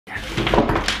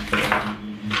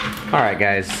Alright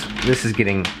guys, this is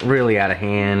getting really out of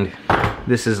hand.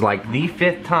 This is like the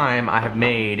 5th time I have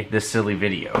made this silly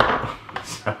video.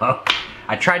 So,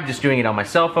 I tried just doing it on my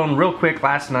cell phone real quick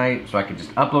last night so I could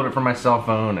just upload it from my cell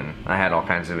phone, and I had all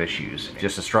kinds of issues.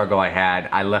 Just a struggle I had.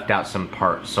 I left out some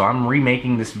parts. So I'm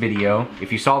remaking this video.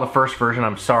 If you saw the first version,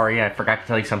 I'm sorry, I forgot to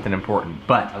tell you something important.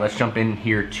 But let's jump in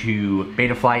here to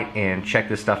Betaflight and check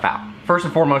this stuff out. First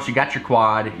and foremost, you got your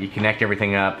quad, you connect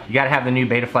everything up. You gotta have the new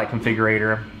Betaflight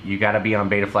configurator. You gotta be on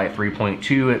Betaflight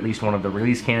 3.2, at least one of the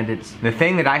release candidates. The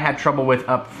thing that I had trouble with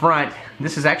up front,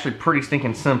 this is actually pretty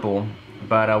stinking simple,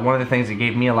 but one of the things that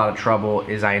gave me a lot of trouble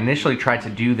is I initially tried to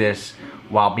do this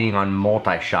while being on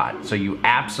multi-shot. So you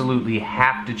absolutely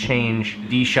have to change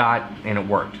DSHOT, and it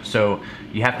worked. So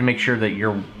you have to make sure that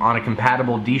you're on a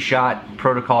compatible DSHOT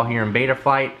protocol here in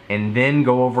Betaflight, and then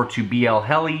go over to BL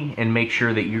Heli and make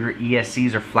sure that your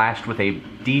ESCs are flashed with a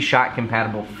DSHOT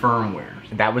compatible firmware.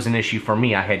 That was an issue for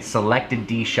me. I had selected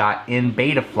DSHOT in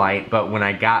Betaflight, but when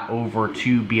I got over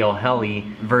to BL Heli,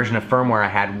 version of firmware I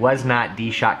had was not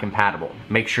DSHOT compatible.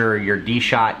 Make sure you're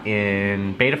DSHOT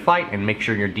in Betaflight and make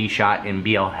sure you're DSHOT in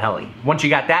BL Heli. Once you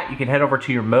got that, you can head over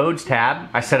to your modes tab.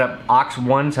 I set up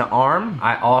aux1 to ARM.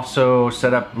 I also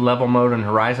set up level mode and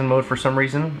horizon mode for some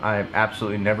reason. I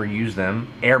absolutely never use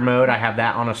them. Air mode, I have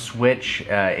that on a switch.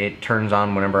 It turns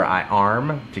on whenever I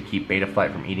ARM to keep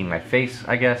Betaflight from eating my face,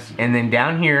 I guess. And then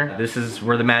down here, this is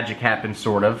where the magic happens,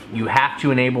 sort of. You have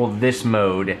to enable this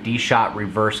mode, DSHOT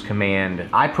reverse command.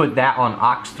 I put that on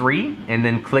aux3 and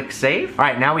then click save. All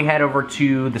right, now we head over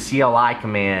to the CLI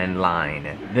command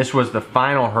line. This was the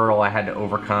final hurdle I had to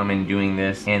overcome in doing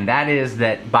this, and that is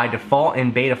that by default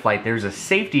in Betaflight, there's a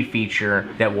safety feature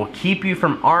that will keep you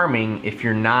from arming if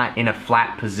you're not in a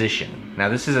flat position. Now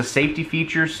this is a safety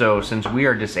feature, so since we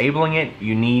are disabling it,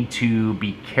 you need to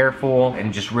be careful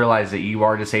and just realize that you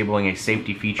are disabling a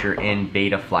safety feature in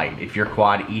Betaflight. If your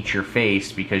quad eats your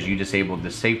face because you disabled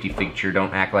the safety feature,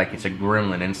 don't act like it's a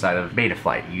gremlin inside of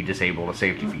Betaflight. You disabled a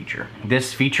safety feature.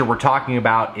 This feature we're talking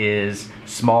about is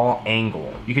small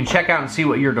angle. You can check out and see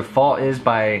what your default is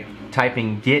by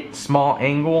typing get small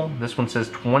angle. This one says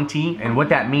 20, and what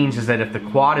that means is that if the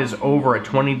quad is over a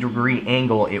 20-degree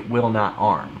angle, it will not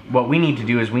arm. What we need to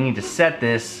do is we need to set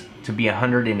this to be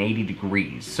 180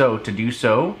 degrees. So to do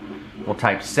so, we'll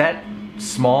type set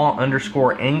small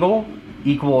underscore angle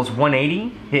equals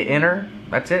 180, hit enter,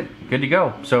 that's it, good to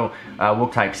go. So we'll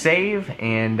type save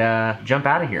and jump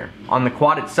out of here. On the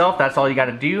quad itself, that's all you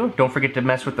gotta do. Don't forget to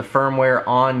mess with the firmware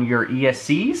on your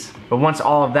ESCs. But once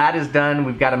all of that is done,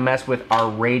 we've gotta mess with our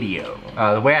radio.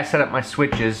 The way I set up my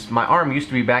switches, my arm used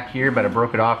to be back here, but I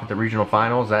broke it off at the regional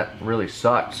finals. That really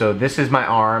sucked. So this is my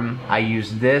arm. I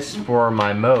use this for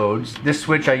my modes. This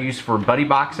switch I use for buddy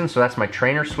boxing, so that's my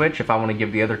trainer switch. If I wanna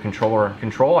give the other controller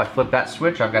control, I flip that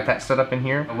switch. I've got that set up in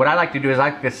here. What I like to do is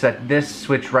I like to set this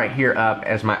switch right here up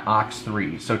as my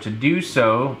aux3. So to do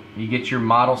so, you get your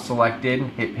model selected,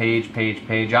 hit page, page,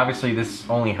 page. Obviously this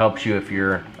only helps you if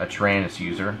you're a Taranis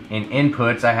user. In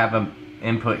inputs, I have an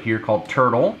input here called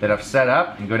turtle that I've set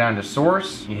up. You go down to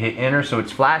source, you hit enter so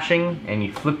it's flashing, and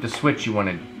you flip the switch you want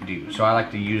to do. So I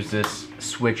like to use this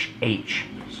switch H.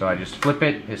 So I just flip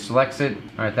it, it selects it.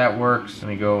 All right, that works. Let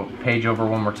me go page over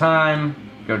one more time,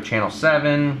 go to channel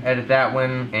 7, edit that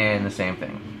one, and the same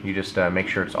thing. You just make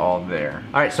sure it's all there.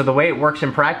 All right, so the way it works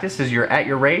in practice is you're at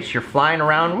your race, you're flying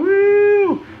around,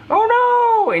 woo,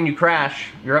 oh no, and you crash,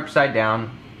 you're upside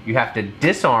down. You have to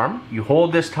disarm, you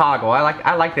hold this toggle. I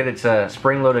like that it's a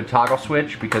spring-loaded toggle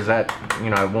switch because that, you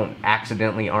know, I won't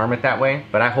accidentally arm it that way.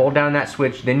 But I hold down that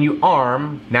switch, then you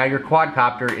arm. Now your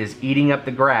quadcopter is eating up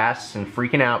the grass and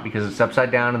freaking out because it's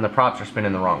upside down and the props are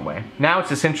spinning the wrong way. Now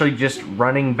it's essentially just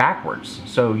running backwards.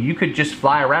 So you could just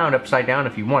fly around upside down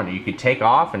if you wanted. You could take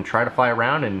off and try to fly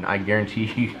around, and I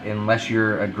guarantee you, unless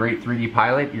you're a great 3D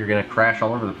pilot, you're gonna crash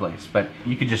all over the place. But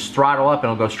you could just throttle up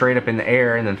and it'll go straight up in the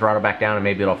air, and then throttle back down and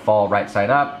maybe it'll fall right side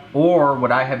up. Or what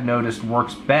I have noticed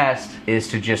works best is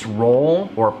to just roll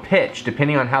or pitch.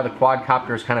 Depending on how the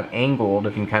quadcopter is kind of angled,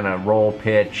 you can kind of roll,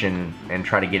 pitch, and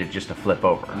try to get it just to flip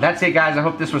over. That's it, guys. I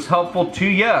hope this was helpful to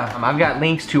you. I've got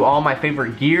links to all my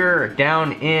favorite gear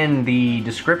down in the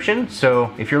description. So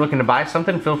if you're looking to buy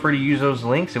something, feel free to use those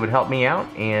links. It would help me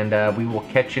out, and we will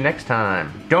catch you next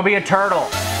time. Don't be a turtle.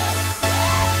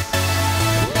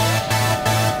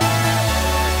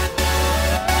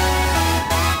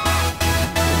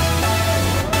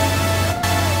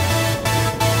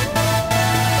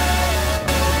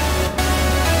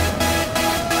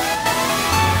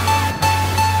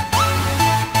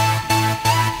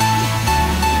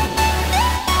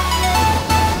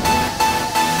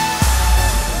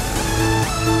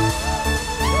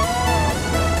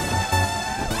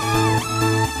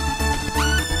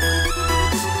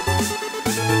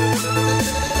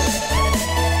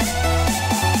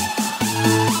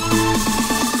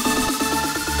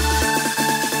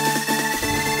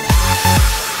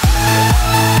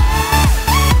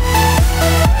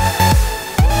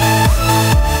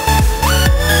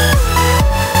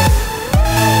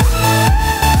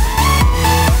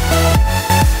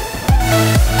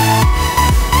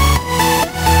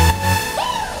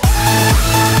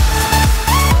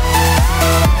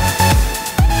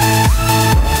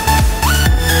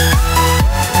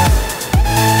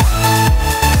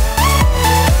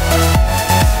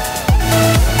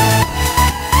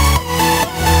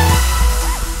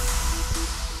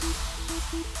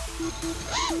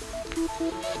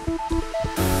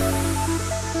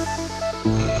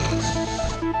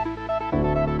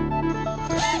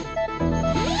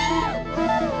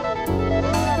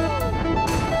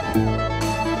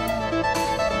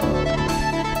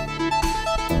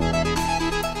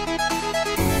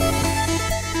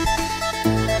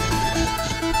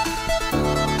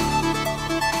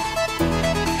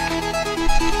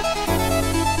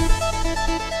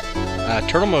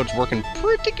 Turtle mode's working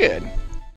pretty good.